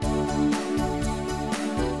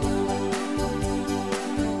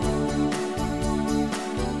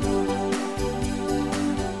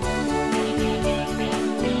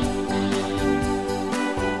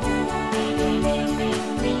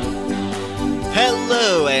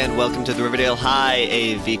Hello, and welcome to the Riverdale High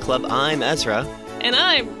AV Club. I'm Ezra. And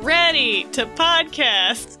I'm ready to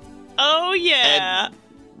podcast. Oh, yeah.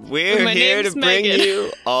 And we're here to bring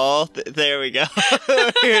you all... there we go.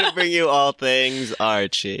 We're here to bring you all things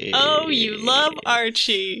Archie. Oh, you love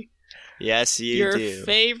Archie. Yes, you Your do. Your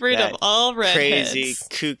favorite that of all redheads. Crazy,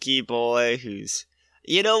 kooky boy who's...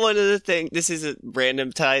 You know, one of the things... This is a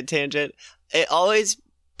random tangent. It always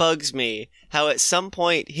bugs me how at some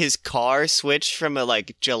point his car switched from a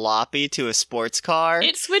jalopy to a sports car.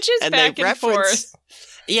 It switches back and forth.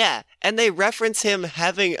 Yeah, and they reference him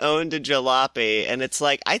having owned a jalopy, and it's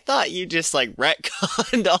like, I thought you just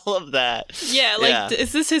retconned all of that. Yeah,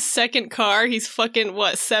 is this his second car? He's fucking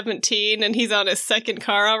 17 and he's on his second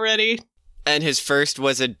car already? And his first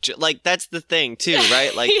was that's the thing too,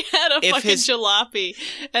 right? He had a fucking jalopy,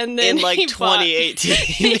 and then in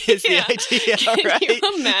 2018 is the idea, right? Can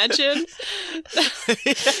you imagine?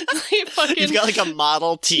 You've got a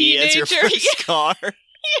Model T as your first car.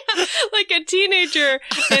 Yeah, like a teenager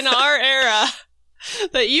in our era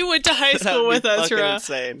that you went to high school with,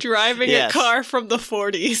 Ezra, driving a car from the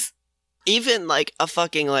 40s. Even a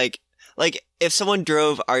fucking if someone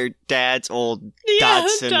drove our dad's old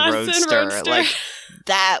Datsun Roadster,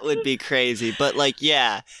 that would be crazy. But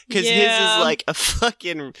because his is a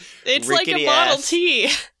fucking it's like a Model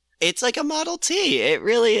T. It's like a Model T. It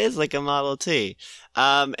really is like a Model T.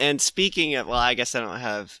 And speaking of, I guess I don't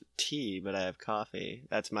have tea, but I have coffee.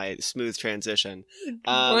 That's my smooth transition.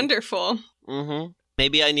 Wonderful. Mm-hmm.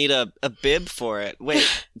 Maybe I need a bib for it.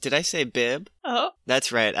 Wait, did I say bib? Oh.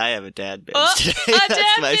 That's right, I have a dad bib today.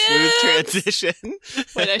 That's my smooth transition.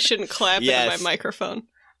 Wait, I shouldn't clap into my microphone.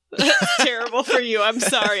 That's terrible for you. I'm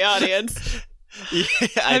sorry, audience. Yeah,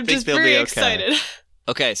 I'm just very excited.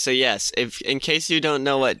 Okay, so yes, in case you don't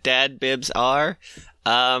know what dad bibs are,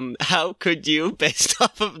 how could you, based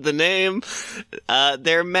off of the name,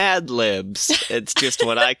 they're Mad Libs. It's just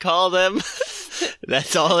what I call them.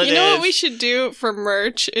 That's all it is. You know what we should do for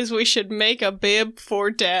merch is we should make a bib for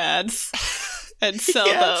dads and sell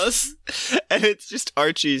those. And it's just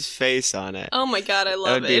Archie's face on it. Oh my god, I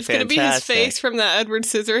love it. It's going to be his face from that Edward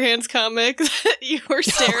Scissorhands comic that you were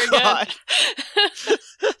staring at.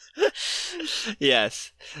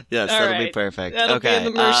 Yes, that'll be perfect. That'll be in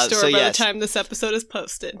the merch store by the time this episode is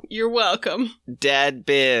posted. You're welcome. Dad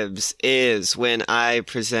Bibs is when I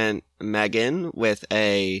present Megan with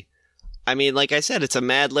like I said, it's a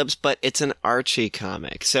Mad Libs, but it's an Archie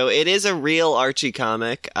comic. So it is a real Archie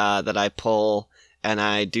comic that I pull and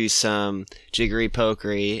I do some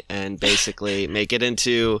jiggery-pokery and basically make it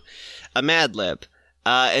into a Mad Lib.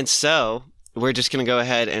 And so we're just going to go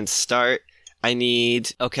ahead and start.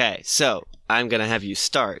 So I'm going to have you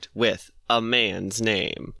start with a man's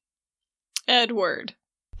name. Edward.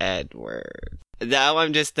 Now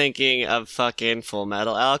I'm just thinking of fucking Full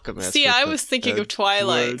Metal Alchemist. See, I was thinking of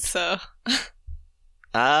Twilight, so...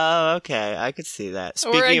 Oh, okay. I could see that.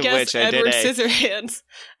 Speaking of which, Edward Scissorhands,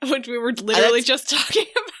 which we were literally just talking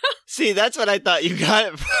about. See, that's what I thought you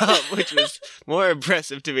got it from, which was more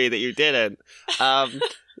impressive to me that you didn't.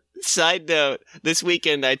 Side note, this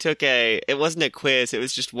weekend I took it wasn't a quiz, it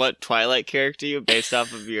was just what Twilight character you based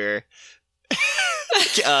off of your...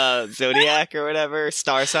 Zodiac or whatever,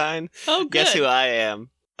 star sign. Oh, good. Guess who I am?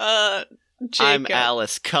 Jacob. I'm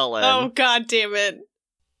Alice Cullen. Oh, god damn it.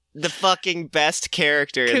 The fucking best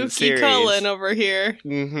character in the series. Kooky Cullen over here.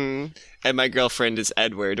 Mm-hmm. And my girlfriend is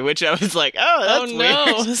Edward, which I was like, that's weird.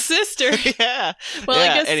 Oh, no, sister. Yeah. Well,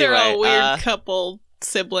 I guess they're all weird couple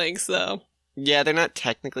siblings, though. Yeah, they're not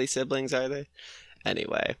technically siblings, are they?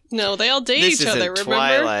 Anyway. No, they all date each other, remember?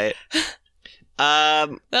 Twilight.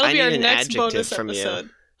 That'll be our next bonus episode.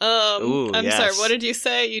 I'm sorry, what did you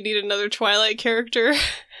say? You need another Twilight character?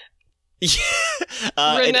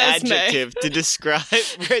 An adjective to describe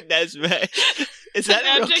Renesmee. Is that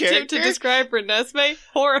an a real character? Adjective to describe Renesmee?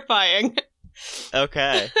 Horrifying.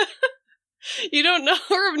 Okay. You don't know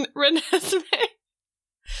Renesmee?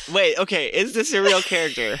 Wait, okay, is this a real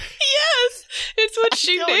character? Yes! It's what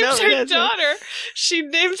she names her daughter. She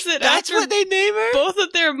names it That's after what they name her? Both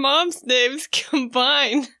of their moms' names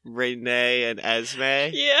combined. Renee and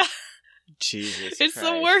Esme? Yeah. Jesus It's Christ.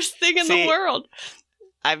 the worst thing in the world.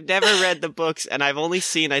 I've never read the books, and I've only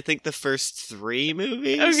seen, I think, the first 3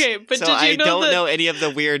 movies. Okay, but so did you know I don't know any of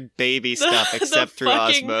the weird baby stuff except through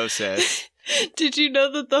osmosis. Did you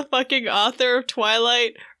know that the fucking author of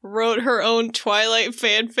Twilight wrote her own Twilight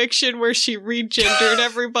fanfiction where she regendered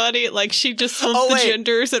everybody? Like, she just flipped the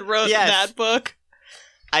genders and wrote that book?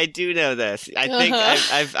 I do know this. I think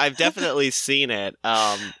I've definitely seen it.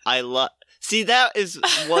 See, that is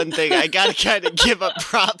one thing. I gotta kind of give up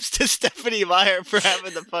props to Stephenie Meyer for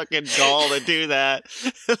having the fucking gall to do that.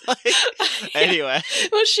 Anyway.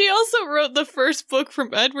 Well, she also wrote the first book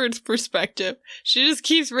from Edward's perspective. She just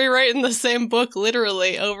keeps rewriting the same book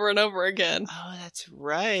literally over and over again. Oh, that's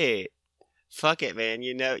right. Fuck it, man.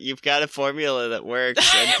 You know, you've got a formula that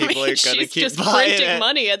works, and people are going to keep just buying printing it.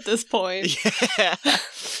 money at this point. Yeah.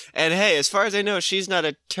 And hey, as far as I know, she's not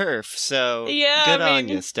a TERF, so good on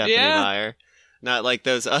you, Stephenie Meyer. Not like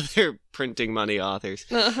those other printing money authors.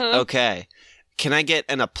 Uh-huh. Okay. Can I get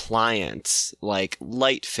an appliance, like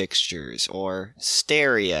light fixtures or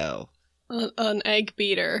stereo? An egg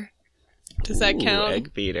beater. Does that count?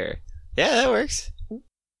 Egg beater. Yeah, that works.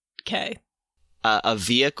 Okay. A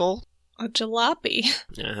vehicle? A jalopy.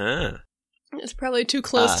 Uh-huh. It's probably too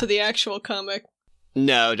close to the actual comic.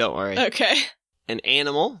 No, don't worry. Okay. An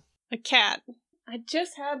animal? A cat. I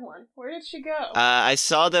just had one. Where did she go? I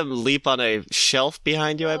saw them leap on a shelf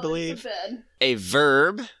behind you, I believe. Bed. A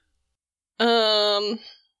verb?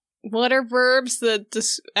 What are verbs? The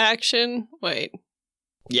action? Wait.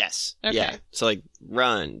 Yes. Okay. Yeah. So like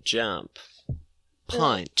run, jump,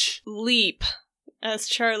 punch. Leap, as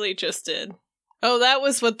Charlie just did. Oh, that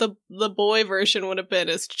was what the boy version would have been,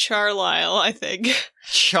 is Charlisle, I think.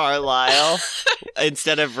 Charlisle?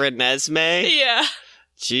 Instead of Renesmee? Yeah.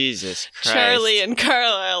 Jesus Christ. Charlie and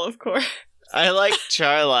Carlisle, of course. I like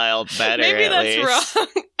Charlisle better, Maybe at that's least. wrong.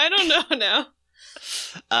 I don't know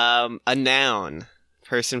now. A noun.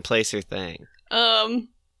 Person, place, or thing.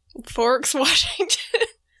 Forks, Washington.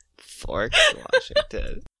 Forks,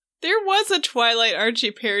 Washington. There was a Twilight Archie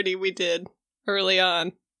parody we did early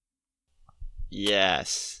on.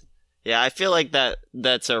 Yes. Yeah, I feel like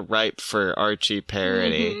that's a ripe for Archie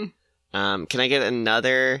parody. Mm-hmm. Can I get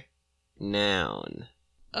another noun?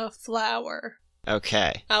 A flower.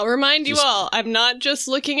 Okay. I'll remind you all, I'm not just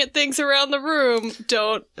looking at things around the room.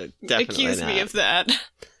 Don't accuse me of that.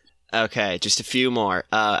 Okay, just a few more.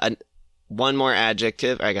 One more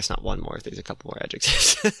adjective. Or I guess not one more. There's a couple more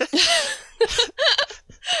adjectives.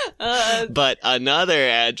 But another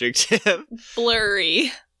adjective.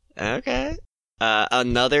 Blurry. Okay.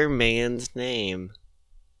 Another man's name.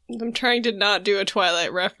 I'm trying to not do a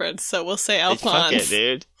Twilight reference, so we'll say Alphonse. Fuck it,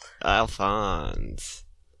 dude. Alphonse.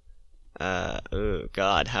 Oh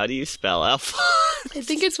God, how do you spell Alphonse? I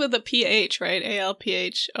think it's with a PH, right?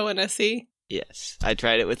 Alphonse. Yes. I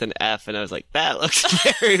tried it with an F, and I was like, that looks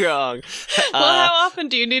very wrong. Well, how often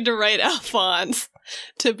do you need to write Alphonse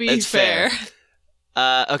to be fair?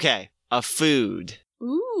 Okay. A food.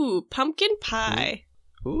 Ooh, pumpkin pie.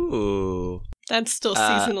 Ooh. That's still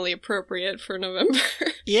seasonally appropriate for November.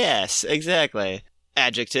 Yes, exactly.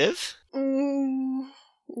 Adjective?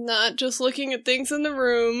 Not just looking at things in the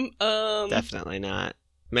room. Definitely not.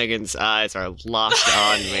 Megan's eyes are locked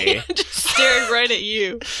on me. Just staring right at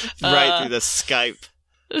you. Right through the Skype.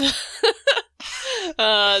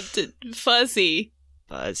 Fuzzy.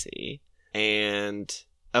 Fuzzy. And,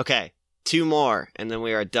 okay, 2 more, and then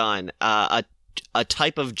we are done. A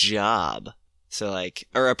type of job. So, like,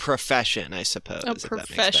 or a profession, I suppose. A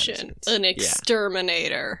profession. An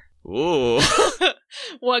exterminator. Yeah. Ooh.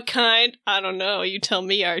 What kind? I don't know. You tell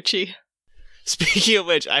me, Archie. Speaking of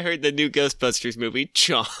which, I heard the new Ghostbusters movie,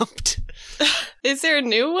 Chomped. Is there a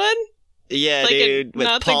new one? Yeah, like dude. With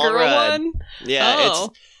not Paul the girl Rudd. one? Yeah,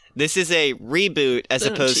 this is a reboot as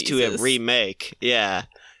opposed to a remake. Yeah.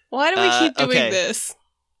 Why do we keep doing this?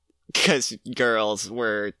 Because girls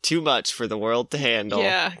were too much for the world to handle.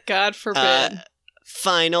 Yeah, God forbid.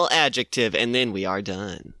 Final adjective, and then we are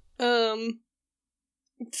done.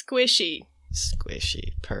 Squishy.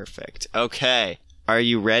 Squishy. Perfect. Okay. Are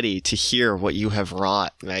you ready to hear what you have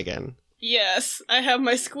wrought, Megan? Yes, I have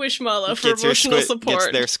my Squishmallow for emotional support.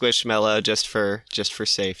 Gets their Squishmallow just for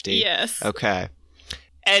safety. Yes. Okay.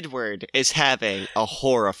 Edward is having a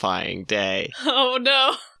horrifying day. Oh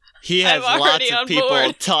no. He has lots of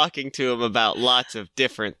people talking to him about lots of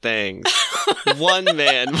different things. One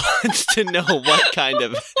man wants to know what kind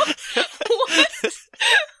of... What?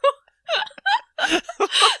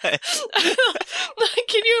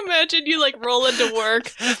 Can you imagine you like roll into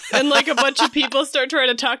work and like a bunch of people start trying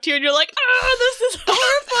to talk to you and you're like, this is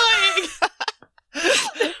horrifying.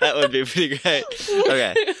 That would be pretty great.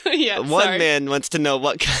 Okay. Yeah. One man wants to know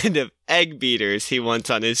what kind of egg beaters he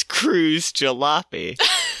wants on his cruise jalopy.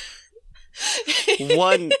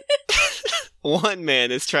 One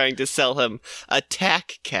man is trying to sell him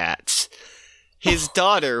attack cats. His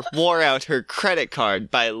daughter wore out her credit card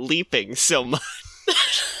by leaping so much.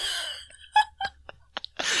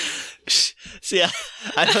 See,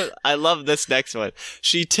 I love this next one.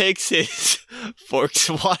 She takes his Forks,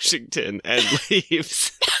 Washington, and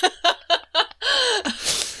leaves.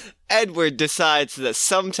 Edward decides that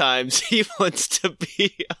sometimes he wants to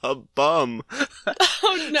be a bum.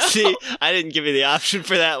 Oh, no. See, I didn't give you the option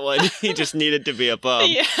for that one. He just needed to be a bum.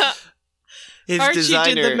 Yeah. His Archie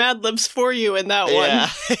designer did the Mad Libs for you in that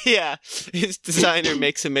one. Yeah. His designer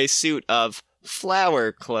makes him a suit of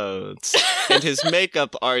flower clothes, and his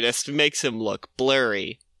makeup artist makes him look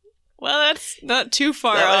blurry. Well, that's not too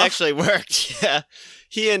far that off. That actually worked, yeah.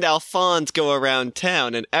 He and Alphonse go around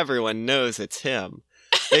town, and everyone knows it's him.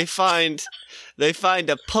 They find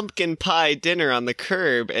a pumpkin pie dinner on the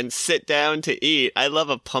curb and sit down to eat. I love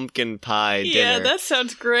a pumpkin pie dinner. Yeah, that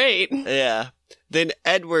sounds great. Yeah. Then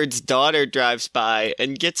Edward's daughter drives by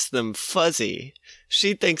and gets them fuzzy.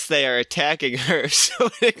 She thinks they are attacking her, so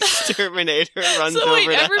an exterminator runs over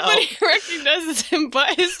to help. Everybody recognizes him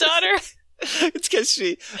by his daughter? It's because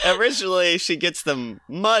originally she gets them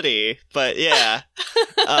muddy, but yeah.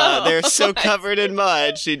 They're so covered in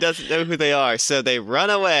mud, she doesn't know who they are, so they run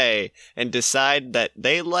away and decide that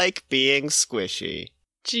they like being squishy.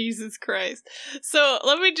 Jesus Christ. So,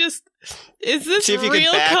 let me just... Is this see if you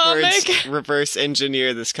real can backwards comic? Reverse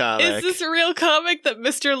engineer this comic. Is this a real comic that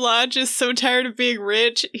Mr. Lodge is so tired of being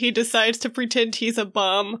rich, he decides to pretend he's a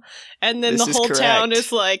bum, and then the whole town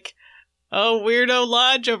is like, oh, weirdo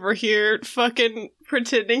Lodge over here fucking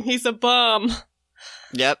pretending he's a bum.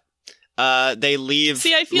 Yep. They leave,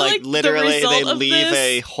 see, I feel like literally, they leave this...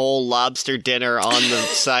 a whole lobster dinner on the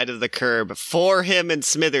side of the curb for him and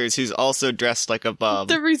Smithers, who's also dressed like a bum.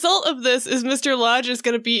 The result of this is Mr. Lodge is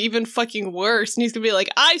gonna be even fucking worse, and he's gonna be like,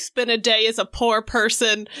 I spent a day as a poor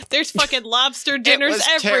person. There's fucking lobster dinners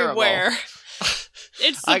everywhere.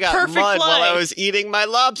 It's the I got perfect mud life. while I was eating my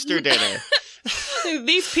lobster dinner.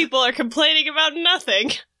 These people are complaining about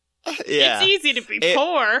nothing. Yeah. It's easy to be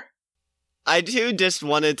poor. I do just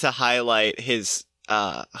wanted to highlight his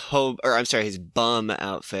his bum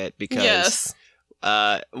outfit because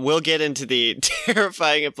we'll get into the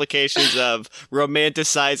terrifying implications of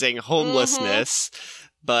romanticizing homelessness,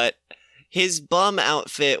 but his bum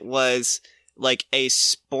outfit was like a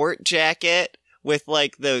sport jacket with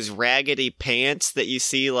like those raggedy pants that you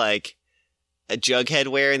see like a Jughead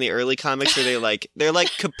wear in the early comics where they're like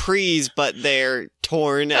capris, but they're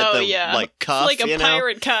torn at like cuff, like a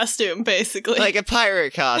pirate costume, basically. Like a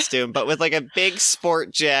pirate costume, but with like a big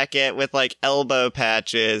sport jacket with like elbow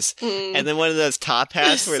patches, and then one of those top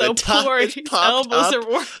hats where the top is popped elbows up. are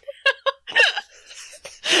worn.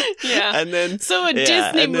 Yeah, and then a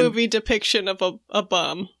Disney movie depiction of a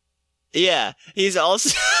bum. Yeah, he's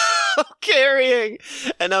also carrying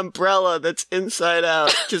an umbrella that's inside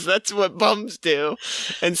out, because that's what bums do.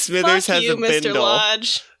 And Smithers has a bindle. Mr.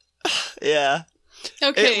 Lodge. Yeah.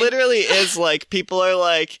 Okay. It literally is like, people are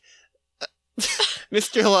like,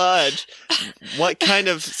 Mr. Lodge, what kind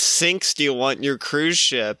of sinks do you want in your cruise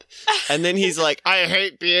ship? And then he's like, I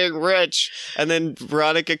hate being rich. And then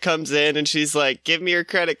Veronica comes in and she's like, give me your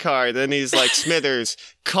credit card. Then he's like, Smithers,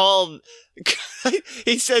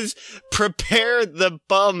 he says, prepare the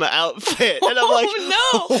bum outfit. And I'm like,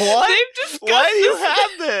 no, what? They've discussed Why do you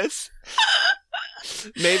have this?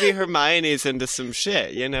 Maybe Hermione's into some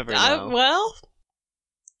shit. You never know. Well,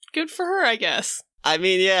 good for her, I guess. I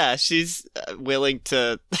mean, yeah, she's willing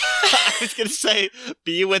to, I was going to say,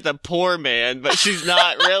 be with a poor man, but she's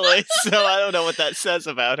not really, so I don't know what that says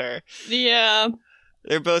about her. Yeah.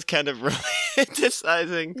 They're both kind of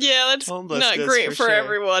romanticizing. Yeah, that's not great for sure.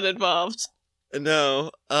 Everyone involved.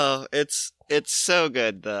 No. Oh, it's so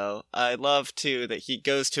good, though. I love, too, that he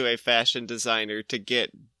goes to a fashion designer to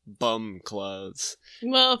get bum clothes.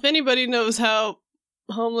 Well, if anybody knows how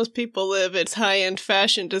homeless people live, it's high-end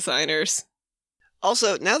fashion designers.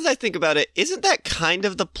 Also, now that I think about it, isn't that kind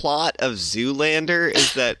of the plot of Zoolander?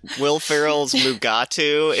 Is that Will Ferrell's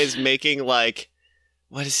Mugatu is making, like,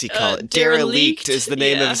 what does he call it? Derelict is the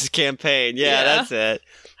name of his campaign. Yeah, that's it.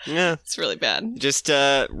 Yeah. It's really bad. Just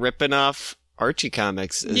ripping off Archie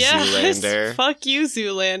Comics Zoolander. Fuck you,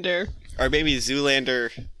 Zoolander. Or maybe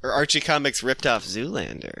Zoolander, or Archie Comics ripped off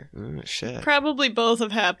Zoolander. Oh, shit. Probably both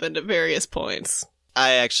have happened at various points.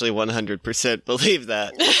 I actually 100% believe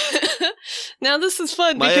that. Now this is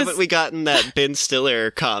fun Why because... haven't we gotten that Ben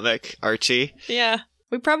Stiller comic, Archie? Yeah,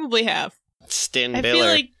 we probably have. Stin Biller. I feel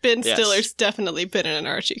like Ben Stiller's definitely been in an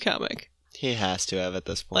Archie comic. He has to have at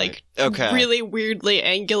this Like, point. really weirdly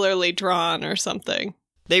angularly drawn or something.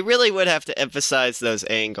 They really would have to emphasize those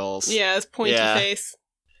angles. Yeah, his pointy face.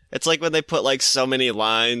 It's like when they put like so many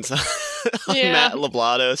lines on Matt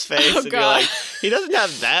LeBlato's face, and you're like, he doesn't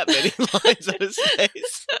have that many lines on his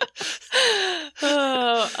face.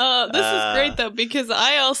 This is great though, because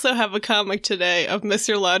I also have a comic today of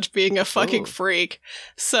Mr. Lodge being a fucking freak.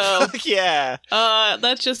 So yeah,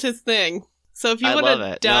 that's just his thing. So if you want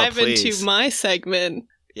to dive into my segment,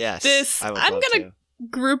 yes, I'm going to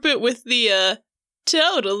group it with the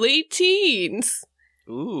totally teens.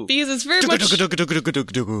 Ooh. Because it's very much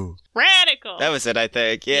radical. That was it, I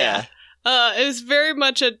think. Yeah. It was very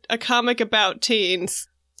much a comic about teens.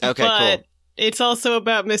 Okay, but cool. It's also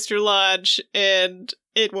about Mr. Lodge, and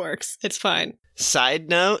it works. It's fine. Side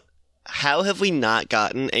note, how have we not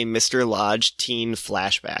gotten a Mr. Lodge teen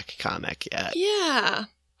flashback comic yet? Yeah.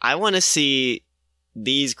 I want to see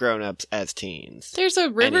these grown-ups as teens. There's a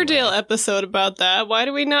Riverdale episode about that. Why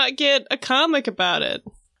do we not get a comic about it?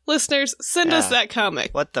 Listeners, send us that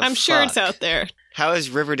comic. What the I'm sure it's out there. How is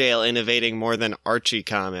Riverdale innovating more than Archie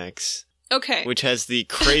Comics? Okay. Which has the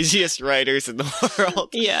craziest writers in the world.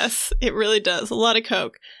 Yes, it really does. A lot of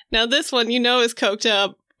coke. Now this one, is coked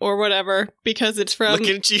up or whatever because it's from... Look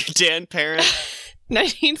at you, Dan Parent.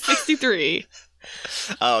 1963.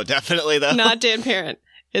 Oh, definitely though. Not Dan Parent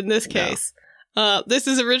in this case. No. This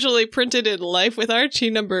is originally printed in Life with Archie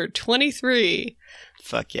number 23.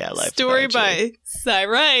 Fuck yeah, Life Story with Archie. by Cy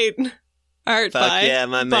Wright. Art by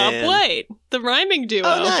Bob White. The rhyming duo.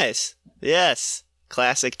 Oh, nice. Yes.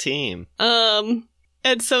 Classic team.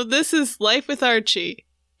 And so this is Life with Archie.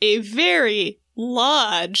 A very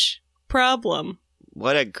Lodge problem.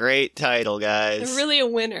 What a great title, guys. They're really a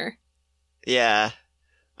winner. Yeah.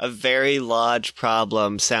 A very Lodge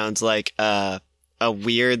problem sounds like a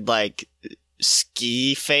weird,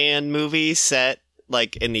 ski fan movie set,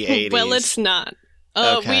 in the 80s. Well, it's not.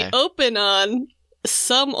 Okay. We open on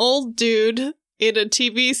some old dude in a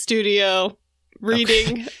TV studio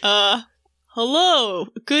reading, hello,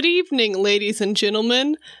 good evening, ladies and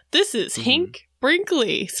gentlemen. This is Hank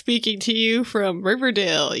Brinkley speaking to you from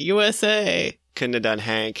Riverdale, USA. Couldn't have done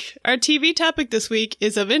Hank. Our TV topic this week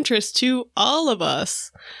is of interest to all of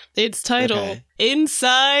us. It's titled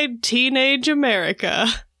Inside Teenage America.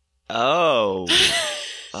 Oh.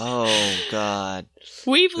 Oh, God.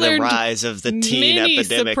 We've learned the rise of the teen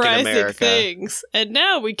epidemic in America. Things, and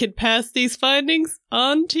now we can pass these findings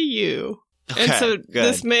on to you. Okay, and so good.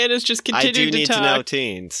 This man is just continuing to talk. I do need to know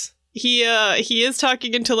teens. He is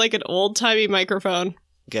talking into an old-timey microphone.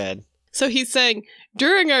 Good. So he's saying,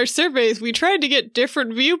 during our surveys, we tried to get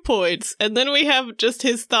different viewpoints, and then we have just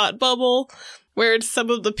his thought bubble, where it's some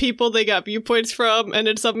of the people they got viewpoints from, and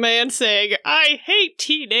it's a man saying, I hate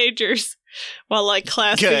teenagers, while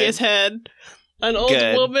clasping his head. An old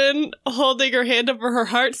woman holding her hand over her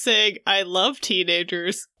heart saying, I love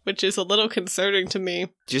teenagers, which is a little concerning to me.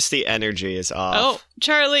 Just the energy is off. Oh,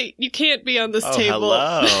 Charlie, you can't be on this table.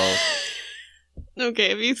 Hello. Okay,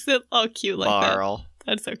 if you sit all cute like Barl.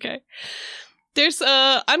 That's okay. There's,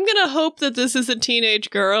 I'm gonna hope that this is a teenage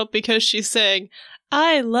girl because she's saying,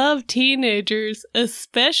 I love teenagers,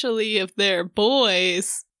 especially if they're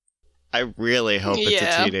boys. I really hope it's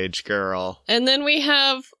a teenage girl. And then we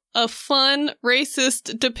have a fun,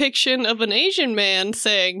 racist depiction of an Asian man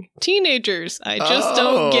saying, teenagers, I just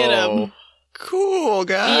don't get them. Cool,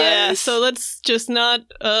 guys. Yeah, so let's just not,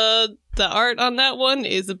 the art on that one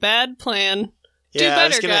is a bad plan. Yeah, do better, I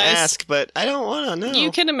was going to guys. ask, but I don't want to know.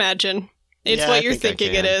 You can imagine. It's what you're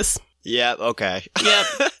thinking it is. Yep, okay. Yep.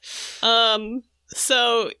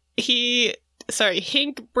 So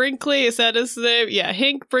Hank Brinkley, is that his name? Yeah,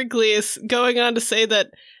 Hank Brinkley is going on to say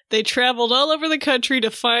that they traveled all over the country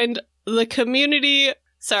to find a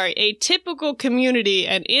typical community,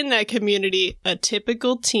 and in that community, a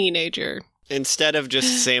typical teenager. Instead of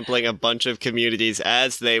just sampling a bunch of communities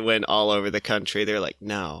as they went all over the country, they're like,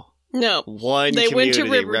 no. One they community went to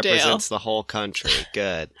Riverdale. Represents the whole country.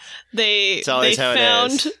 Good. They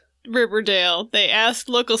found Riverdale. They asked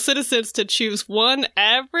local citizens to choose one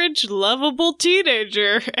average, lovable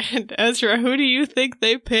teenager. And Ezra, who do you think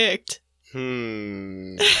they picked?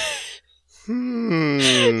 And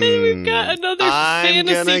we've got another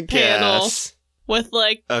fantasy panel with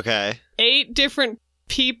 8 different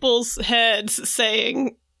people's heads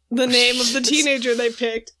saying the name of the teenager they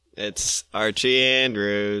picked. It's Archie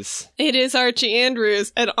Andrews. It is Archie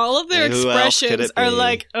Andrews, and all of their expressions are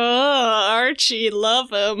like, oh, Archie, love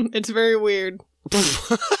him. It's very weird.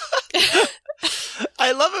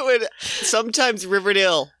 I love it when sometimes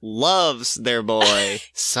Riverdale loves their boy.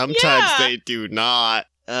 Sometimes they do not.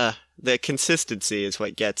 The consistency is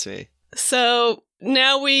what gets me. So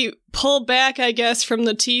now we pull back, I guess, from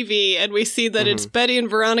the TV, and we see that it's Betty and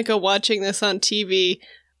Veronica watching this on TV.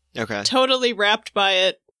 Okay. Totally wrapped by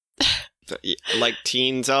it. Like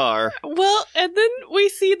teens are. Well, and then we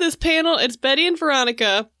see this panel. It's Betty and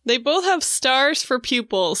Veronica. They both have stars for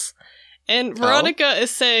pupils. And Veronica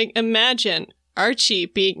is saying, imagine Archie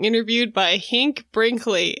being interviewed by Hank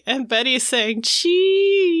Brinkley. And Betty is saying,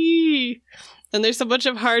 chee. And there's a bunch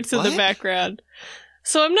of hearts in the background.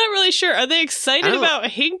 So I'm not really sure. Are they excited about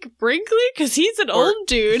Hank Brinkley? Because he's an old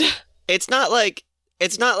dude. It's not like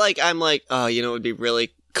I'm like, oh, you know, it would be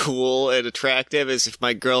really cool and attractive as if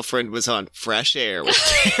my girlfriend was on Fresh Air with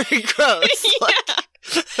Terry Gross.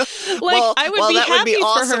 I would be that happy would be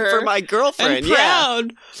awesome for her for my girlfriend. and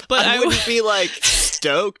proud, but I wouldn't be like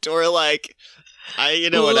stoked or like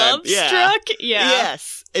love struck. Yeah.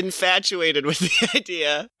 Yes, infatuated with the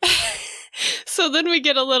idea. So then we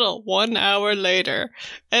get a little 1 hour later,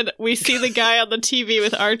 and we see the guy on the TV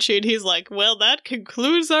with Archie, and he's like, well, that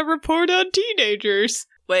concludes our report on teenagers.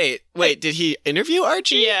 Wait, did he interview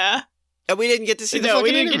Archie? Yeah. And we didn't get to see the fucking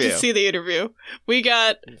interview. No, we didn't get to see the interview. We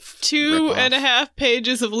got 2.5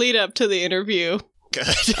 pages of lead up to the interview. Good.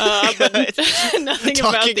 But nothing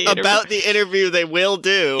about the interview they will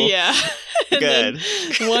do. Yeah. Good.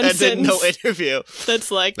 One and sentence then no interview. That's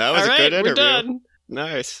like, that was all right, a good interview. We're done.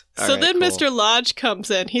 Nice. So then cool. Mr. Lodge comes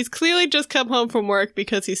in. He's clearly just come home from work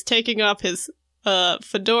because he's taking off his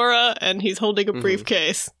fedora and he's holding a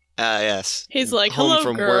briefcase. Yes. He's like,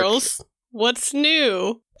 hello, girls. Work. What's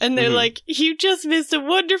new? And they're like, you just missed a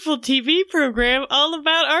wonderful TV program all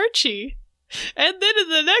about Archie. And then in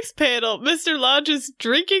the next panel, Mr. Lodge is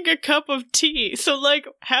drinking a cup of tea. So, like,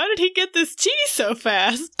 how did he get this tea so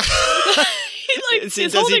fast? Does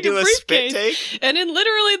he do a spit take? And in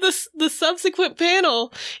literally the subsequent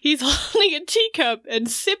panel, he's holding a teacup and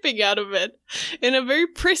sipping out of it in a very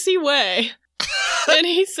prissy way. And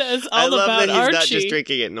he says all about Archie. I love that he's not just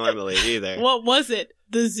drinking it normally either. What was it?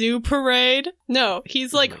 The zoo parade? No,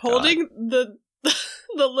 he's like holding the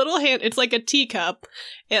little hand. It's like a teacup.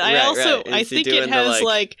 And I think it has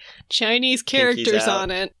like Chinese characters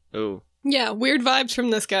on it. Ooh. Yeah, weird vibes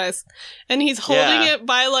from this guy's. And he's holding it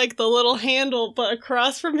by like the little handle, but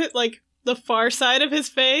across from it, like the far side of his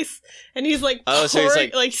face. And he's like pouring, so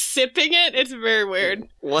he's like sipping it. It's very weird.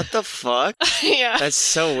 What the fuck? Yeah. That's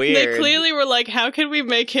so weird. They clearly were like, how can we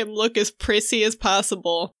make him look as prissy as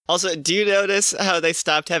possible? Also, do you notice how they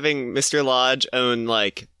stopped having Mr. Lodge own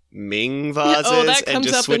like Ming vases and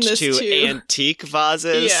just switched to antique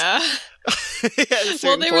vases? Yeah.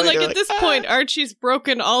 Well, they were like, at this point, Archie's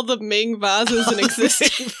broken all the Ming vases in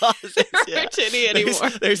existence. There aren't any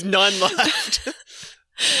anymore. There's none left.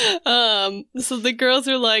 So the girls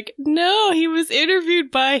are like, no, he was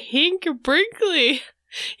interviewed by Hank Brinkley.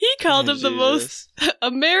 He called him the most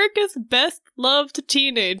America's best loved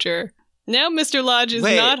teenager. Now Mr. Lodge is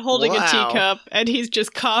not holding a teacup, and he's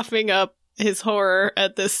just coughing up his horror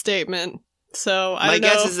at this statement. So I don't know.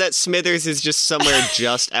 My guess is that Smithers is just somewhere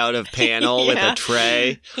just out of panel with a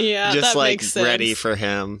tray. Yeah, just that like makes sense. Ready for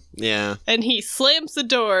him. Yeah. And he slams the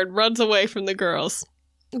door and runs away from the girls.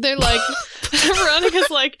 They're like, Veronica's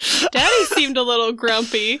like, Daddy seemed a little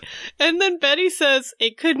grumpy. And then Betty says,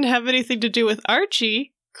 it couldn't have anything to do with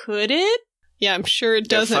Archie, could it? Yeah, I'm sure it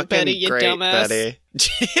doesn't, Betty, you great, dumbass. Betty.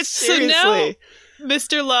 So now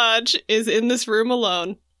Mr. Lodge is in this room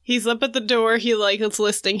alone. He's up at the door. He is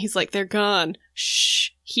listening. He's like, they're gone. Shh.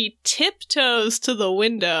 He tiptoes to the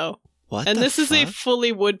window. What? And this is a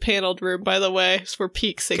fully wood paneled room, by the way. It's for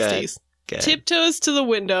peak 60s. Good. Tiptoes to the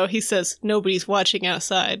window. He says, nobody's watching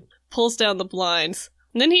outside. Pulls down the blinds.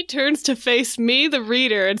 And then he turns to face me, the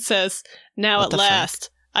reader, and says, now at last,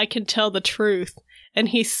 I can tell the truth. And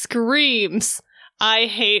he screams, I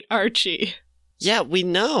hate Archie. Yeah, we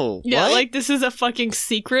know. Yeah, what? like this is a fucking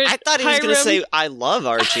secret. I thought he was going to say, I love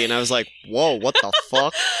Archie, and I was like, whoa, what the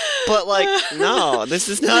fuck? But like, no, this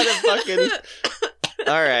is not a fucking...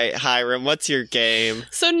 All right, Hiram, what's your game?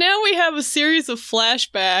 So now we have a series of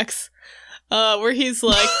flashbacks where he's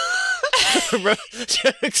like...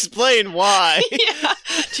 Explain why. Yeah,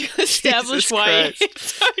 to establish why he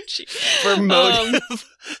hates Archie. For motive.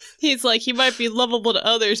 He's like, he might be lovable to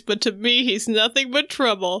others, but to me, he's nothing but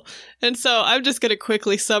trouble. And so I'm just going to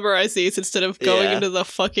quickly summarize these instead of going into the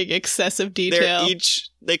fucking excessive detail.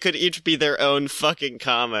 They could each be their own fucking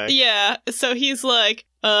comic. Yeah, so he's like,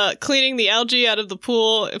 cleaning the algae out of the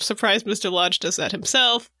pool. I'm surprised Mr. Lodge does that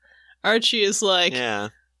himself. Archie is like,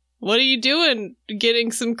 what are you doing?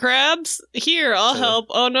 Getting some crabs? Here, I'll help.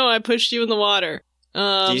 Oh no, I pushed you in the water.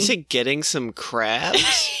 Did you say getting some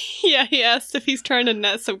crabs? Yeah, he asked if he's trying to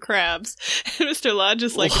net some crabs. And Mr. Lodge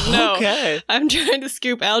is like, no, I'm trying to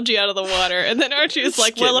scoop algae out of the water. And then Archie is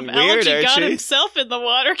like, well, if algae got himself in the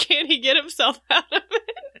water, can't he get himself out of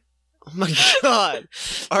it? Oh my god.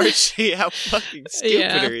 Archie, how fucking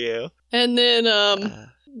stupid are you? And then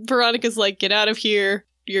Veronica's like, get out of here.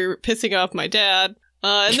 You're pissing off my dad.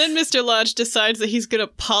 And then Mr. Lodge decides that he's going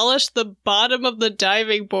to polish the bottom of the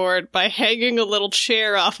diving board by hanging a little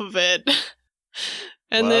chair off of it.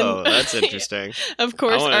 And Whoa, that's interesting. Of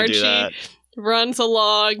course, Archie runs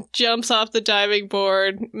along, jumps off the diving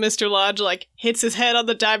board. Mr. Lodge, like, hits his head on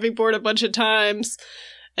the diving board a bunch of times,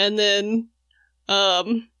 and then,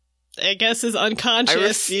 I guess is unconscious. I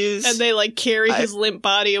refuse. And they, like, carry his limp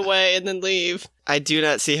body away and then leave. I do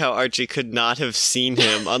not see how Archie could not have seen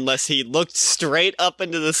him unless he looked straight up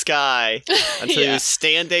into the sky until he was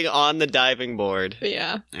standing on the diving board.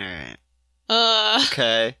 Yeah. Alright.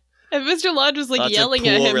 Okay. And Mr. Lodge was, like, yelling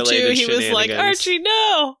at him, too. He was like, Archie,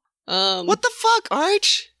 no! What the fuck,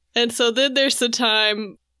 Arch? And so then there's the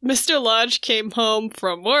time Mr. Lodge came home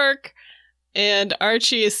from work, and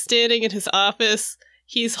Archie is standing in his office.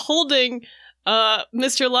 He's holding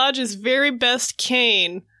Mr. Lodge's very best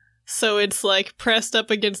cane, so it's, like, pressed up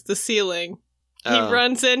against the ceiling. He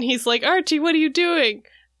runs in, he's like, Archie, what are you doing?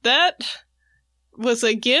 That was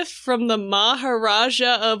a gift from the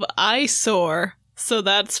Maharaja of Mysore, so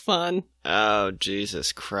that's fun. Oh,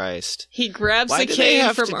 Jesus Christ. He grabs the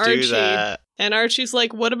cane from Archie, and Archie's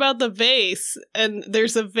like, what about the vase? And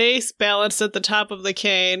there's a vase balanced at the top of the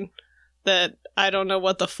cane that I don't know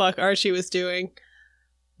what the fuck Archie was doing.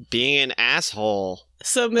 Being an asshole.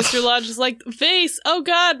 So Mr. Lodge is like, vase, oh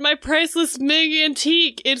god, my priceless Ming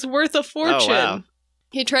antique, it's worth a fortune. Oh, wow.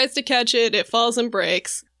 He tries to catch it, it falls and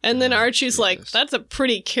breaks. And then Archie's like, that's a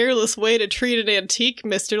pretty careless way to treat an antique,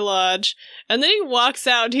 Mr. Lodge. And then he walks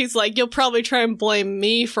out and he's like, you'll probably try and blame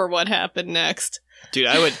me for what happened next. Dude,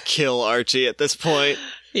 I would kill Archie at this point.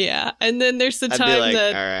 Yeah, and then there's the time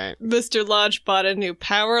that Mr. Lodge bought a new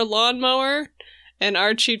power lawnmower, and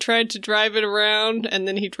Archie tried to drive it around, and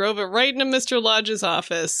then he drove it right into Mr. Lodge's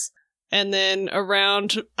office. And then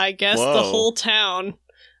around, I guess, the whole town.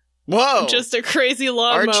 Whoa! Just a crazy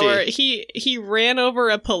lawnmower. He ran over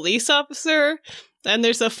a police officer, and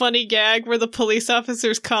there's a funny gag where the police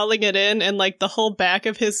officer's calling it in, and, like, the whole back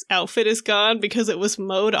of his outfit is gone because it was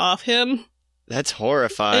mowed off him. That's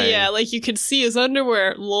horrifying. Yeah, like, you could see his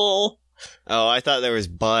underwear, lol. Oh, I thought there was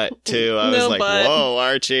butt, too. I was like, butt. Whoa,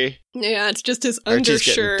 Archie. Yeah, it's just his Archie's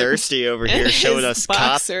undershirt. Getting thirsty over here, showing us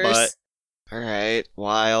boxers. Cop butt. Alright,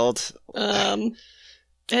 wild.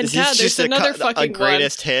 And God, there's another fucking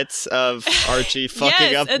greatest hits of Archie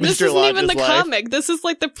fucking up Mr. Lodge's life. And this isn't even the comic. This is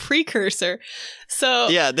like the precursor. So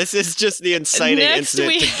yeah, this is just the inciting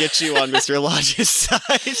incident to get you on Mr. Lodge's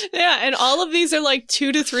side. Yeah, and all of these are like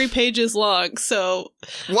 2 to 3 pages long. So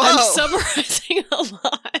I'm summarizing a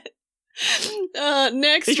lot.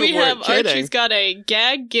 Next we have Archie's got a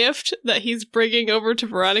gag gift that he's bringing over to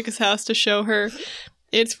Veronica's house to show her.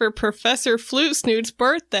 It's for Professor Flute Snoot's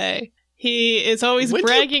birthday. He is always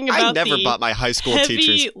bragging about I never bought my high school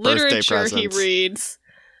teacher's birthday presents. He reads.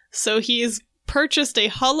 So he's purchased a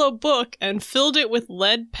hollow book and filled it with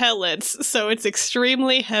lead pellets, so it's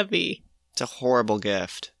extremely heavy. It's a horrible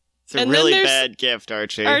gift. It's a really bad gift,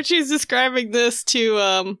 Archie. Archie's describing this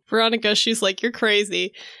to Veronica. She's like, you're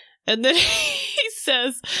crazy. And then he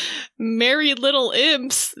says, merry little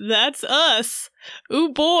imps, that's us. Ooh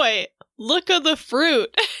boy, look at the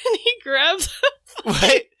fruit. And he grabs...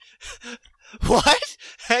 Wait. What?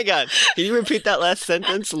 Hang on. Can you repeat that last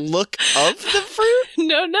sentence? Look of the fruit?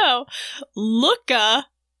 No. Looka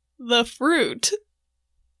the fruit.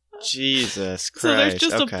 Jesus Christ. So there's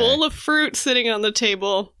just a bowl of fruit sitting on the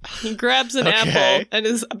table. He grabs an apple and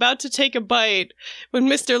is about to take a bite when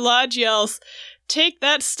Mr. Lodge yells, take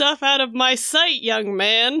that stuff out of my sight, young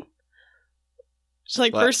man. It's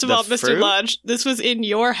like, first of all, Mr. Fruit? Lodge, this was in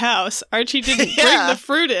your house. Archie didn't bring the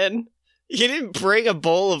fruit in. You didn't bring a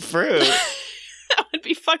bowl of fruit. That would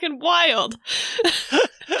be fucking wild.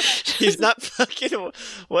 He's not fucking...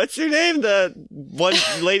 What's her name? The one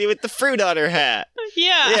lady with the fruit on her hat.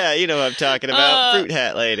 Yeah. Yeah, you know what I'm talking about. Fruit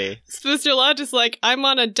hat lady. Mr. Lodge is like, I'm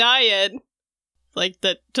on a diet. Like,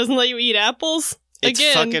 that doesn't let you eat apples? It's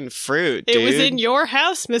fucking fruit, dude. It was in your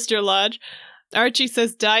house, Mr. Lodge. Archie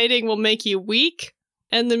says dieting will make you weak.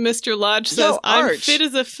 And then Mr. Lodge says, I'm fit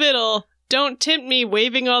as a fiddle. Don't tempt me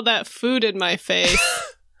waving all that food in my face.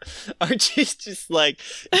 Archie's just like,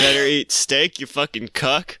 better eat steak, you fucking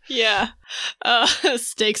cuck. Yeah.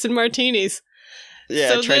 Steaks and martinis.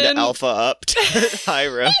 Yeah, so trying to alpha up to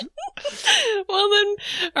Hiram. Well, then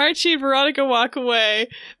Archie and Veronica walk away.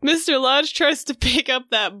 Mr. Lodge tries to pick up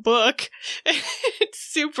that book. It's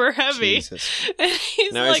super heavy. Jesus. And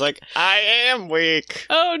he's like, I am weak.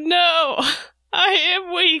 Oh no, I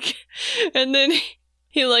am weak. And then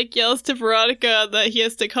he like yells to Veronica that he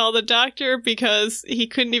has to call the doctor because he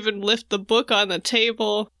couldn't even lift the book on the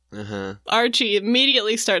table. Uh-huh. Archie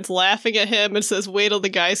immediately starts laughing at him and says, wait till the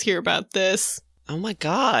guys hear about this. Oh my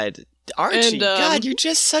god. Archie, God, you're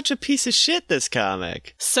just such a piece of shit, this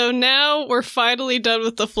comic. So now we're finally done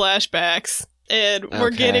with the flashbacks. And we're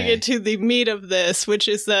getting into the meat of this, which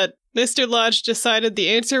is that Mr. Lodge decided the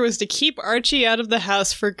answer was to keep Archie out of the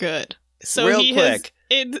house for good. So real quick.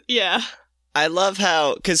 Yeah. I love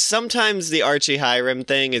how, because sometimes the Archie Hiram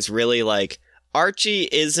thing is really like, Archie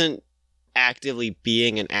isn't actively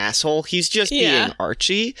being an asshole, he's just being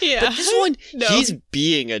Archie. Yeah. But this one, he's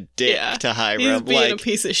being a dick to Hiram. He's being a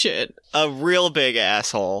piece of shit. A real big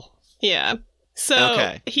asshole. Yeah.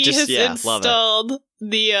 So he has installed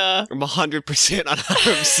the I'm 100% on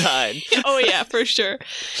Hiram's side. Oh yeah, for sure.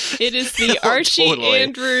 It is the Archie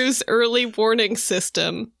Andrews early warning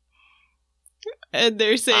system. And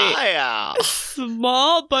there's a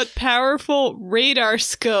small but powerful radar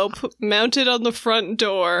scope mounted on the front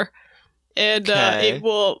door. And it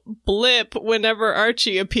will blip whenever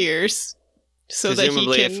Archie appears. So that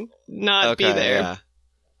he can not be there. Yeah.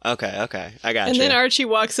 Okay. I got you. And then Archie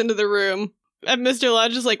walks into the room. And Mr.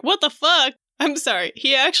 Lodge is like, what the fuck? I'm sorry.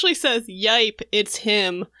 He actually says, yipe, it's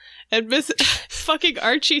him. And fucking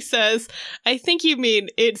Archie says, I think you mean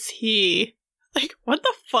it's he. Like, what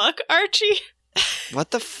the fuck, Archie?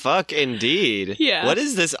 What the fuck, indeed. Yeah. What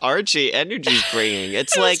is this Archie energy's bringing?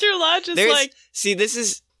 It's like... Mr. Lodge is like... See, this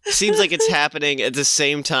is... Seems like it's happening at the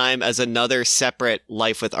same time as another separate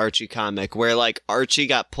Life with Archie comic where, like, Archie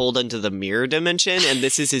got pulled into the mirror dimension and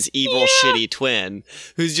this is his evil, shitty twin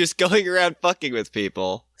who's just going around fucking with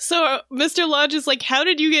people. So Mr. Lodge is like, how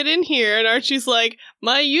did you get in here? And Archie's like,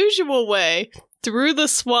 my usual way. Through the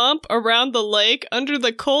swamp, around the lake, under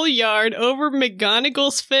the coal yard, over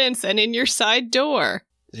McGonagall's fence, and in your side door.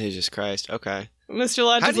 Jesus Christ, okay. Mr.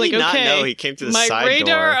 Lodge is How like, did he not okay, know he came to the my side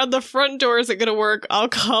radar door? on the front door isn't going to work. I'll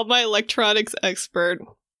call my electronics expert.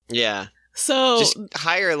 Yeah. So just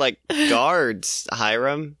hire, like, guards,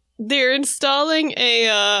 Hiram. They're installing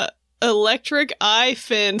a electric eye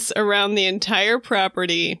fence around the entire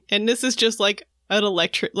property. And this is just like an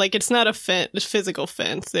electric, like, it's not a physical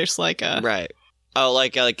fence. There's like a... Right. Oh,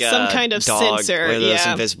 like some kind of dog, sensor, or those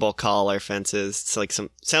invisible collar fences. It's like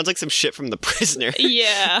sounds like some shit from The Prisoner.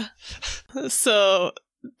 Yeah. So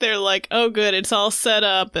they're like, oh good, it's all set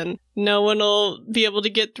up and no one will be able to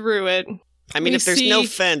get through it. I mean, if there's no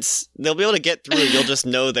fence, they'll be able to get through. You'll just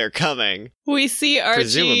know they're coming. We see Archie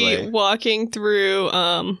presumably walking through,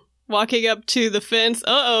 walking up to the fence.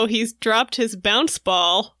 Uh-oh, he's dropped his bounce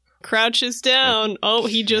ball. Crouches down. Oh,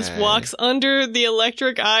 he just walks under the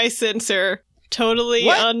electric eye sensor. Totally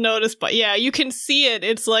unnoticed, but yeah, you can see it.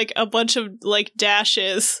 It's like a bunch of like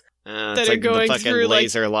dashes that are going through like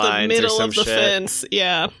the middle of the fence.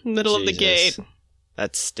 Yeah, middle of the gate.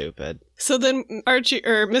 That's stupid. So then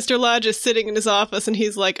Mr. Lodge is sitting in his office and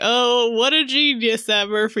he's like, oh, what a genius that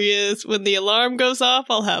Murphy is. When the alarm goes off,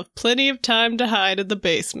 I'll have plenty of time to hide in the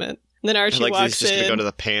basement. And then Archie walks in. He's just going to go to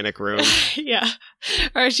the panic room. Yeah.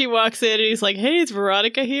 Archie walks in and he's like, hey, is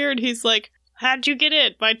Veronica here? And he's like, how'd you get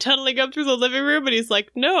in? By tunneling up through the living room? And he's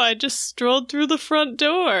like, no, I just strolled through the front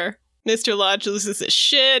door. Mr. Lodge loses his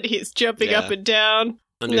shit. He's jumping up and down.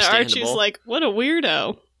 And Archie's like, what a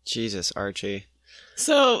weirdo. Jesus, Archie.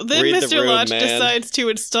 So then Mr. Lodge decides to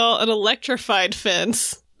install an electrified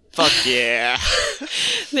fence. Fuck yeah.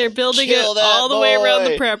 They're building it all the way around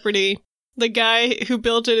the property. The guy who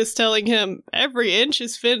built it is telling him, every inch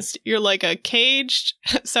is fenced. You're caged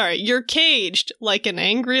like an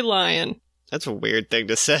angry lion. That's a weird thing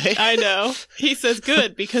to say. I know. He says,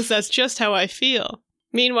 good, because that's just how I feel.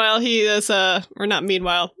 Meanwhile,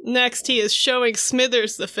 next he is showing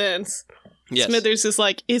Smithers the fence. Yes. Smithers is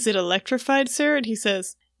like, is it electrified, sir? And he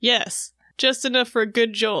says, yes. Just enough for a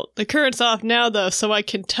good jolt. The current's off now, though, so I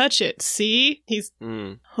can touch it. See? He's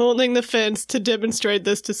holding the fence to demonstrate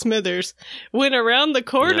this to Smithers. When around the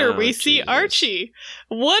corner, we see Archie.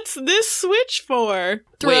 What's this switch for?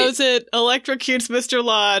 Throws it, electrocutes Mr.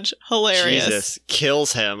 Lodge. Hilarious. Jesus.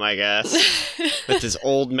 Kills him, I guess. With his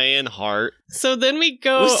old man heart. So then we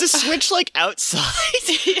go... Was the switch, like, outside?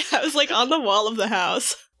 Yeah, it was, like, on the wall of the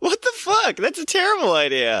house. What the fuck? That's a terrible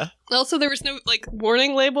idea. Also, there was no, like,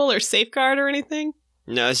 warning label or safeguard or anything.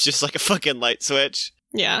 No, it's just like a fucking light switch.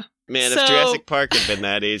 Yeah. Man, if Jurassic Park had been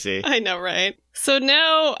that easy. I know, right? So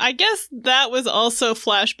now, I guess that was also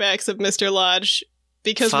flashbacks of Mr. Lodge,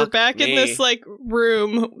 because we're back in this, like,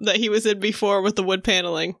 room that he was in before with the wood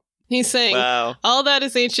paneling. He's saying, all that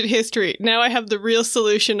is ancient history. Now I have the real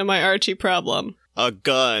solution to my Archie problem. A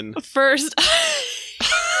gun. First...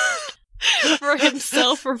 For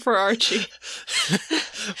himself or for Archie?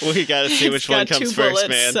 We gotta see which one comes first,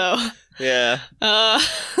 man. So. Yeah.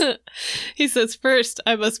 He says, first,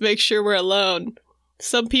 I must make sure we're alone.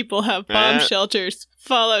 Some people have bomb shelters,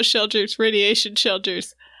 fallout shelters, radiation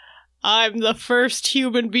shelters. I'm the first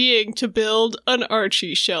human being to build an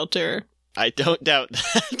Archie shelter. I don't doubt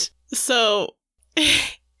that. So,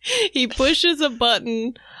 he pushes a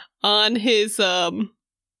button on his,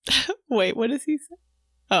 wait, what does he say?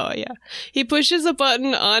 Oh, yeah. He pushes a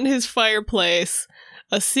button on his fireplace.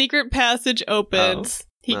 A secret passage opens.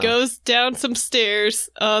 He goes down some stairs.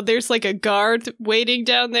 There's like a guard waiting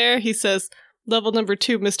down there. He says, level number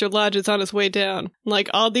 2, Mr. Lodge is on his way down. Like,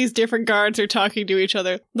 all these different guards are talking to each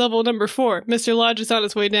other. Level number 4, Mr. Lodge is on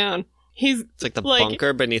his way down. It's like the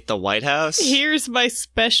bunker beneath the White House. Here's my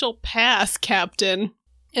special pass, Captain.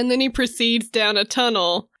 And then he proceeds down a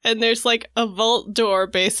tunnel, and there's like a vault door,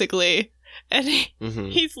 basically. And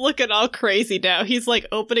he's looking all crazy now. He's like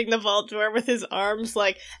opening the vault door with his arms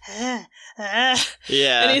like, Yeah.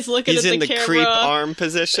 And he's looking at the camera. He's in the creep arm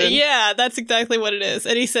position. Yeah, that's exactly what it is.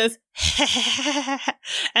 And he says,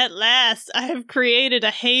 at last, I have created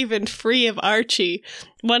a haven free of Archie.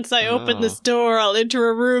 Once I open this door, I'll enter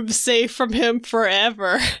a room safe from him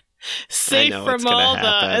forever. Safe from all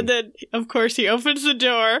and then, of course, he opens the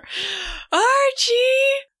door.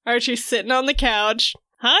 Archie! Archie's sitting on the couch.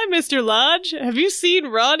 Hi, Mr. Lodge. Have you seen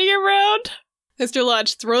Ronnie around? Mr.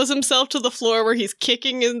 Lodge throws himself to the floor where he's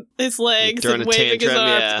kicking his legs and waving his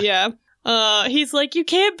arms. Yeah. He's like, you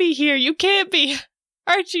can't be here. You can't be.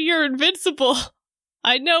 Archie, you're invincible.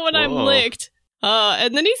 I know when I'm licked.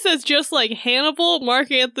 And then he says, just like Hannibal,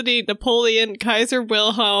 Mark Antony, Napoleon, Kaiser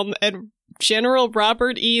Wilhelm, and General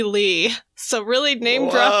Robert E. Lee. So really name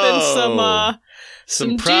dropping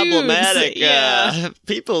some problematic dudes.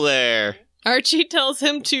 people there. Archie tells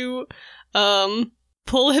him to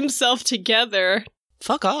pull himself together.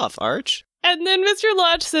 Fuck off, Arch. And then Mr.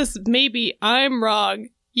 Lodge says, maybe I'm wrong.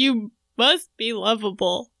 You must be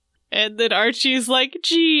lovable. And then Archie's like,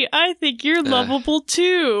 gee, I think you're lovable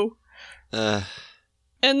too. And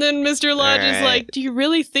then Mr. Lodge is like, do you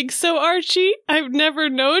really think so, Archie? I've never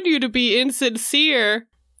known you to be insincere.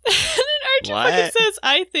 And then Archie fucking says,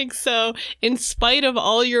 I think so, in spite of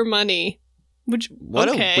all your money. What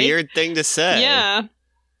a weird thing to say. Yeah.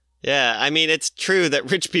 Yeah, I mean, it's true that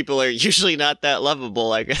rich people are usually not that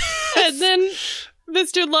lovable, I guess. And then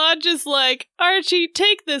Mr. Lodge is like, Archie,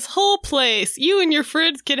 take this whole place. You and your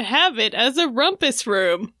friends can have it as a rumpus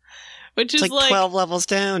room. Which is like 12 levels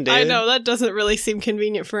down, dude. I know, that doesn't really seem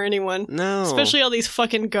convenient for anyone. No. Especially all these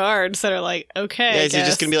fucking guards that are like, okay, yeah, so you're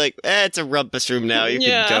just gonna be like, it's a rumpus room now. You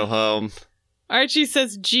can go home. Archie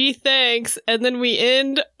says, gee, thanks. And then we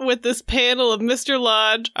end with this panel of Mr.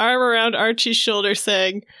 Lodge, arm around Archie's shoulder,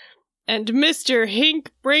 saying, and Mr.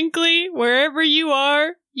 Hink Brinkley, wherever you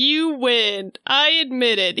are, you win. I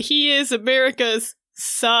admit it. He is America's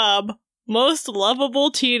most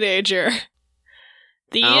lovable teenager.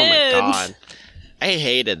 The end. Oh my god. I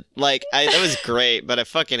hated, that was great, but I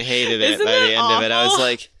fucking hated it by the end awful? of it. I was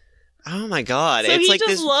like, oh my god. So it's he like just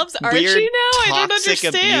this loves Archie weird, now? I don't toxic,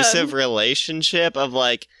 understand. abusive relationship of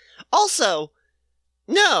also,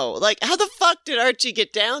 no, how the fuck did Archie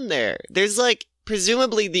get down there? There's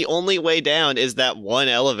presumably the only way down is that one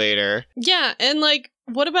elevator. Yeah, and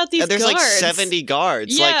what about these guards? There's 70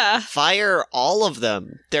 guards. Yeah. Fire all of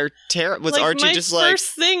them. They're terrible. Was Archie just my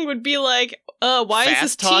first thing would be why is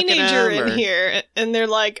this teenager in here? And they're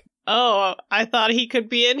like, oh, I thought he could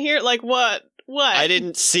be in here? What? I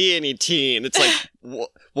didn't see any teen. It's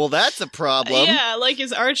well, that's a problem. Yeah,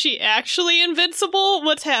 is Archie actually invincible?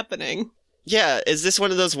 What's happening? Yeah, is this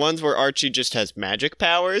one of those ones where Archie just has magic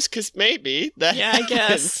powers? Because maybe that I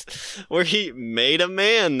guess. Where he made a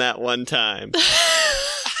man that one time.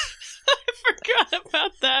 I forgot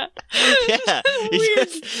about that. Yeah, he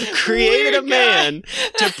just created a man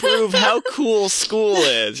to prove how cool school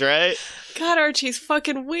is, right? God, Archie's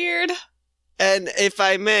fucking weird. And if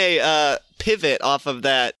I may pivot off of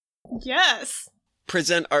that. Yes.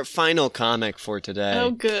 Present our final comic for today. Oh,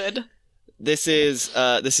 good. This is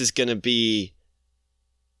gonna be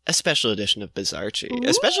a special edition of Bizarchie,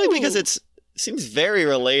 especially because it seems very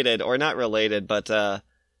related, or not related, but yeah,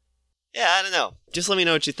 I don't know. Just let me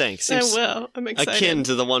know what you think. Seems I will. I'm excited. Akin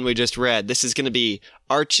to the one we just read. This is gonna be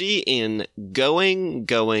Archie in Going,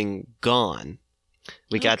 Going, Gone.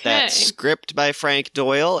 We got that script by Frank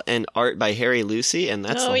Doyle and art by Harry Lucy, and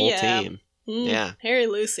that's the whole team. Yeah, Harry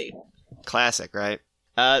Lucy. Classic, right?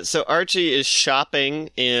 So Archie is shopping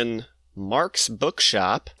in Mark's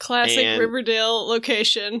bookshop. Classic Riverdale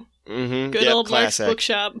location. Mm-hmm, Good old classic. Mark's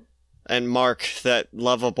bookshop. And Mark, that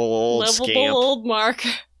lovable old scamp. Old Mark.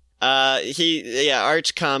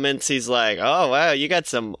 Arch comments, he's like, oh wow, you got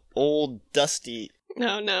some old dusty...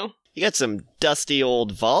 No. You got some dusty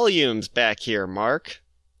old volumes back here, Mark.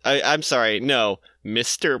 I'm sorry, no,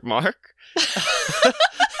 Mr. Mark?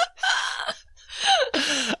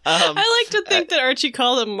 I like to think that Archie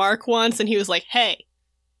called him Mark once, and he was like, hey.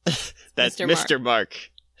 That's Mr. Mark.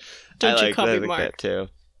 Don't you call me Mark. That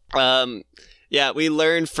too. Yeah, we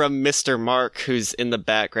learned from Mr. Mark, who's in the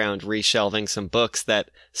background reshelving some books, that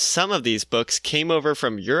some of these books came over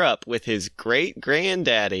from Europe with his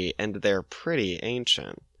great-granddaddy, and they're pretty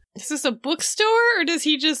ancient. Is this a bookstore, or does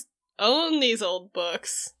he just own these old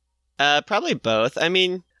books? Probably both. I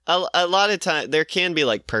mean, a lot of time there can be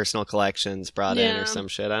like personal collections brought in or some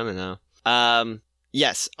shit. I don't know.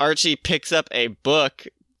 Yes, Archie picks up a book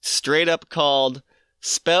straight up called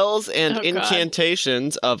Spells and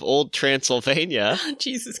Incantations of Old Transylvania.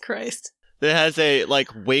 Jesus Christ. It has a like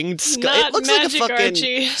winged skull. It looks like a fucking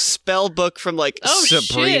Archie. Spell book from like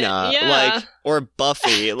Sabrina, like or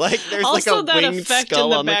Buffy. Like there's also, like a winged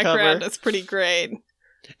skull on the cover. That's pretty great.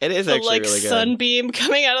 It is actually like really good. Sunbeam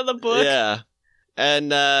coming out of the book. Yeah.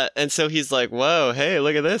 And so he's like, "Whoa, hey,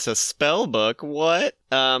 look at this, a spell book. What?"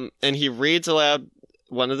 And he reads aloud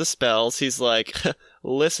one of the spells. He's like,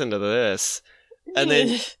 "Listen to this." And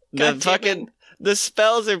then the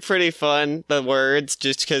spells are pretty fun, the words,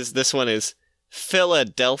 just because this one is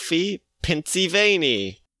Philadelphia,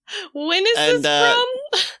 Pennsylvania. When is this from?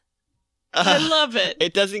 I love it.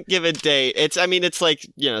 It doesn't give a date. It's like,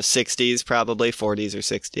 60s, probably 40s or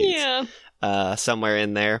 60s. Yeah. Somewhere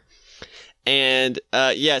in there. And,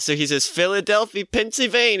 so he says Philadelphia,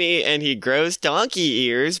 Pennsylvania, and he grows donkey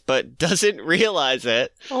ears, but doesn't realize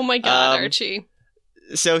it. Oh my God, Archie.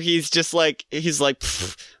 So he's like,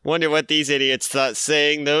 wonder what these idiots thought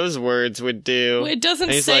saying those words would do. It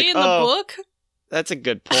doesn't say in the book? That's a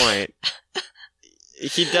good point.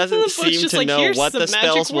 He doesn't seem to know what the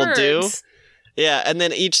spells will do. Yeah, and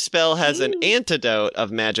then each spell has an antidote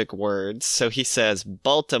of magic words. So he says,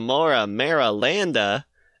 Baltimora, Marilanda,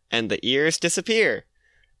 and the ears disappear.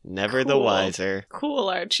 Never the wiser. Cool,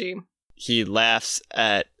 Archie. He laughs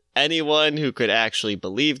at anyone who could actually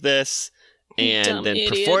believe this. And dumb then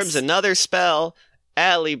idiots. Performs another spell,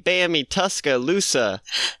 Allie Bammy Tuscaloosa,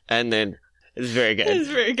 and then it's very good. It's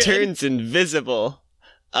very good. Turns invisible.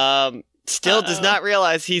 Still does not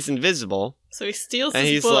realize he's invisible. So he steals and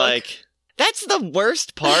his he's book. like, that's the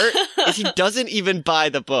worst part, is he doesn't even buy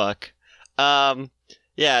the book. So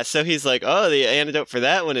he's like, oh, the antidote for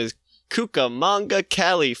that one is Cucamonga,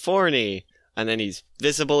 California. And then he's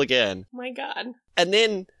visible again. Oh my God. And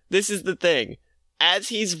then, this is the thing. As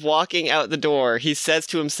he's walking out the door, he says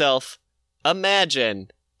to himself,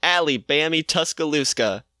 imagine Allie Bammy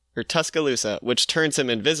Tuscaloosa, which turns him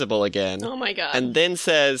invisible again. Oh my God. And then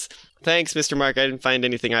says, thanks, Mr. Mark, I didn't find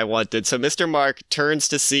anything I wanted. So Mr. Mark turns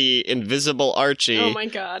to see invisible Archie. Oh my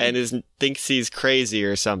God. And thinks he's crazy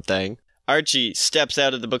or something. Archie steps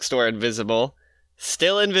out of the bookstore invisible.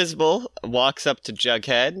 Still invisible, walks up to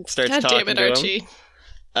Jughead, starts talking to him. Archie.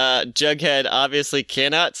 Jughead obviously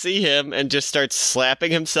cannot see him and just starts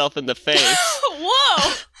slapping himself in the face.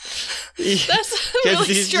 Whoa! That's a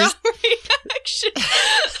really strong reaction.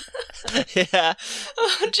 Yeah.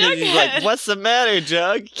 Oh, Jughead. He's like, what's the matter,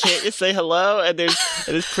 Jug? Can't you say hello? And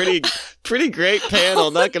there's pretty great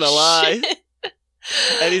panel, not gonna lie.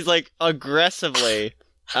 And he's like, aggressively.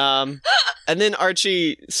 And then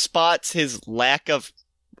Archie spots his lack of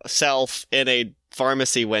self in a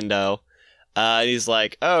pharmacy window. And he's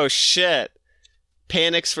like, oh shit.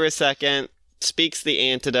 Panics for a second, speaks the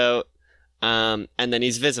antidote, and then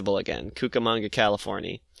he's visible again. Cucamonga,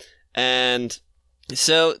 California. And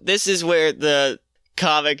so this is where the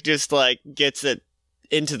comic just like gets it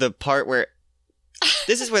into the part where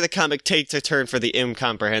this is where the comic takes a turn for the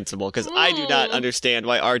incomprehensible, because I do not understand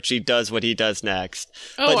why Archie does what he does next.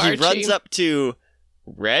 But he runs up to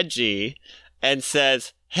Reggie and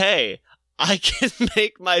says, hey, I can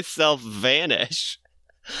make myself vanish.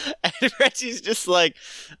 And Reggie's just like,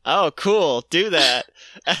 oh, cool, do that.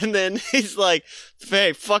 And then he's like,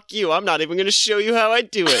 hey, fuck you, I'm not even going to show you how I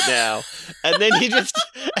do it now. And then he just...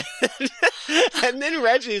 and then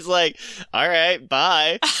Reggie's like, all right,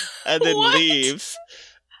 bye. And then leaves.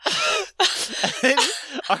 And then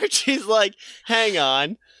Archie's like, hang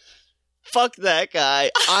on. Fuck that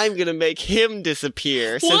guy. I'm going to make him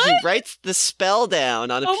disappear. So he writes the spell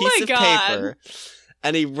down on a piece of paper.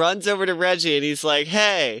 And he runs over to Reggie and he's like,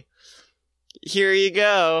 hey, here you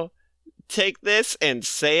go. Take this and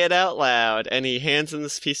say it out loud. And he hands him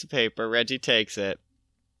this piece of paper. Reggie takes it.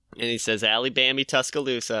 And he says, Allie Bammy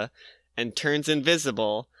Tuscaloosa. And turns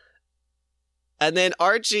invisible. And then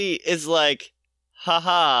Archie is like,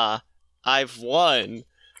 haha, I've won.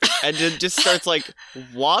 And then just starts, like,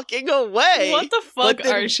 walking away. What the fuck,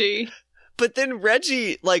 Archie? But then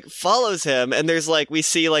Reggie, like, follows him, and there's, like, we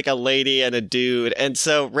see, like, a lady and a dude. And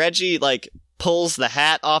so Reggie, like, pulls the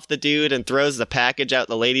hat off the dude and throws the package out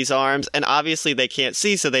the lady's arms. And obviously they can't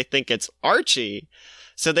see, so they think it's Archie.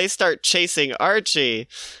 So they start chasing Archie.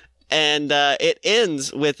 And it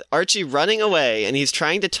ends with Archie running away, and he's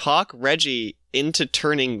trying to talk Reggie into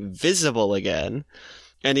turning visible again.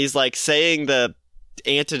 And he's like saying the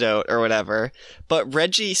antidote or whatever. But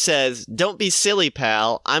Reggie says, "Don't be silly,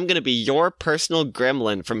 pal. I'm going to be your personal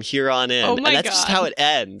gremlin from here on in." Oh my and that's God. just how it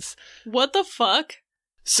ends. What the fuck?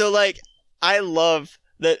 So, like, I love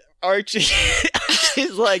that Archie's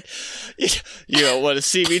like, "You don't want to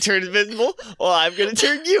see me turn invisible? Well, I'm going to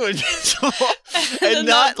turn you invisible." And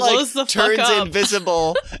not, like, turns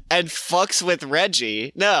invisible and fucks with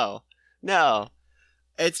Reggie. No.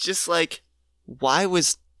 It's just like, why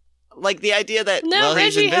was... Like, the idea that, well,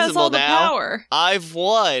 Reggie he's invisible has all the now. power. I've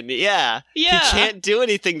won. Yeah. He Yeah. can't do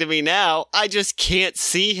anything to me now. I just can't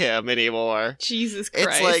see him anymore. Jesus Christ.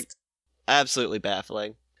 It's, like, absolutely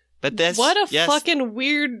baffling. But this... What a fucking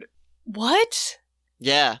weird... What?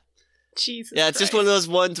 Yeah. Jesus Yeah, it's Christ. just one of those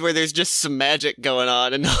ones where there's just some magic going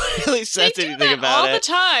on and no one really says they do anything that about all the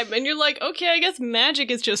time, and you're like, okay, I guess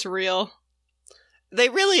magic is just real. They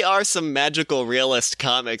really are some magical realist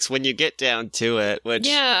comics when you get down to it, which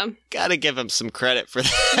gotta give them some credit for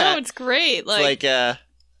that. No, it's great. Like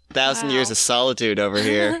 1,000 Years of Solitude over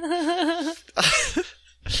here.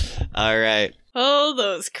 All right. Oh,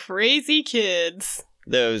 those crazy kids.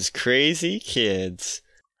 Those crazy kids.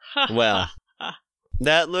 Well,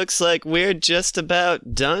 that looks like we're just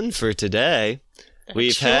about done for today.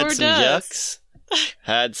 We've had some yucks,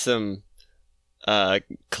 had some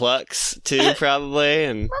clucks too, probably,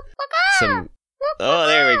 and some... Oh,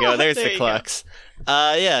 there we go. There's the clucks.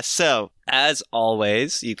 Yeah, so, as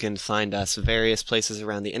always, you can find us various places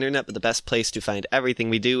around the internet, but the best place to find everything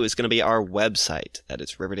we do is going to be our website. That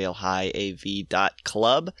is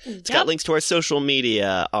RiverdaleHighAV.club. It's got links to our social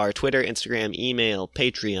media, our Twitter, Instagram, email,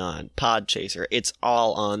 Patreon, Podchaser. It's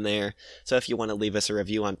all on there. So if you want to leave us a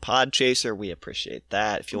review on Podchaser, we appreciate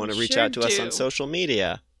that. If you want to reach out to us on social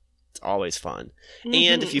media, it's always fun. Mm-hmm.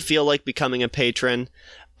 And if you feel like becoming a patron,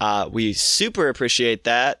 we super appreciate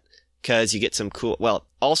that, because you get some cool, well,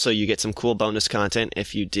 also you get some cool bonus content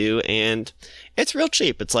if you do, and it's real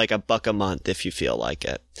cheap. It's like $1 a month if you feel like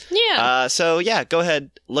it. Yeah. So yeah, go ahead,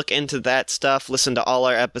 look into that stuff, listen to all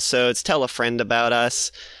our episodes, tell a friend about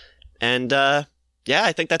us, and yeah,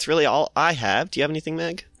 I think that's really all I have. Do you have anything,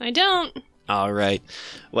 Meg? I don't. All right.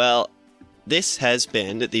 Well, this has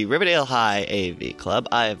been the Riverdale High AV Club.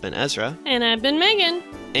 I have been Ezra. And I've been Megan.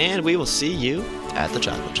 And we will see you at the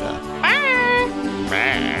chocolate shop. Bye!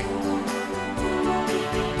 Bye.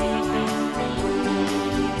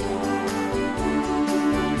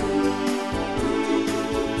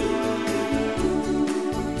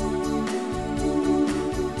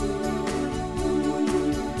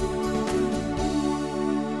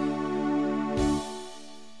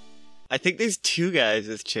 I think there's 2 guys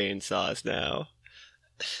with chainsaws now.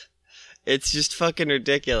 It's just fucking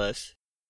ridiculous.